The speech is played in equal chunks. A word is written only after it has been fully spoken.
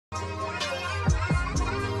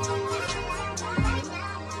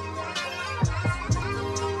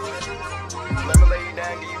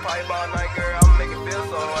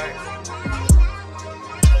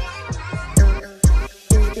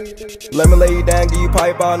Let me lay you down, give you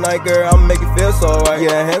pipe all night, girl, I'ma make you feel so right.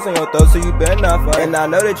 Yeah, hands on your throat, so you better not fight. And I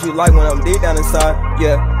know that you like when I'm deep down inside.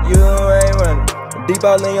 Yeah, you ain't running, deep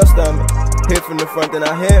all in your stomach. Hit from the front, then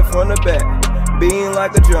I hit from the back, beating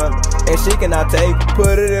like a drum. And she cannot take,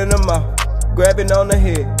 put it in the mouth, grab it on the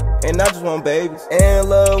head. And I just want babies, and in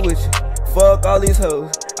love with you. Fuck all these hoes,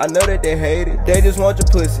 I know that they hate it. They just want your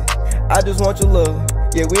pussy, I just want your love.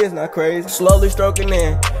 Yeah, we is not crazy. Slowly stroking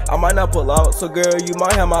in, I might not pull out, so girl, you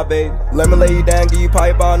might have my baby. Let me lay you down, give you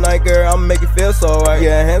pipe all night, girl, I'ma make you feel so right.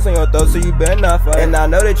 Yeah, hands on your throat, so you better not fight. And I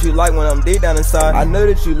know that you like when I'm deep down inside. I know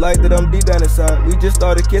that you like that I'm deep down inside. We just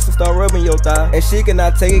started kissing, start rubbing your thigh. And she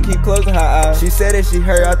cannot take it, keep closing her eyes. She said that she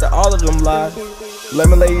heard after all of them lies. Let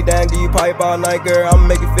me lay you down, give you pipe all night, girl, I'ma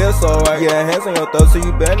make you feel so right. Yeah, hands on your throat, so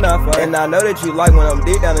you better not fight. And I know that you like when I'm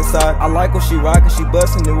deep down inside. I like when she rockin', she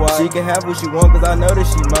bustin' it wide. She can have what she want, cause I know that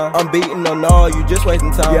she mine. I'm beating on all, you just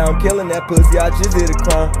wasting time. Yeah, I'm killing that pussy, I just did a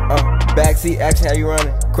crime. Backseat action, how you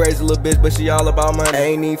running? Crazy little bitch, but she all about money. I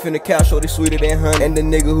ain't even finna couch, shorty sweeter than honey. And the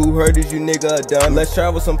nigga who heard is you nigga a dumb. Let's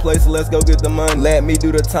travel someplace, let's go get the money. Let me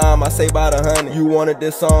do the time, I say by the 100. You wanted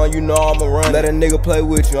this song, you know I'ma run. Let a nigga play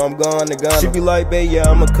with you, I'm gone to gun. She be like, babe, yeah,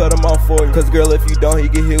 I'ma cut him off for you. Cause girl, if you don't, he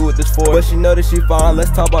get hit with this 40. But she know that she fine,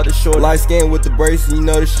 let's talk about the short. Light skin with the braces, you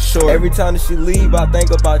know that she short. Every time that she leave, I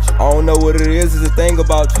think about you. I don't know what it is, it's a thing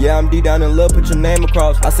about you. Yeah, I'm deep down in love, put your name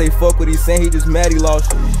across. I say fuck what he's saying, he just mad he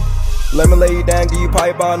lost you. Let me lay you down, give you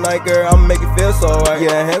pipe all night, girl, I'ma make you feel so right.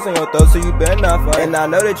 Yeah, hands on your throat, so you better not fight. And I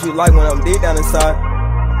know that you like when I'm deep down inside.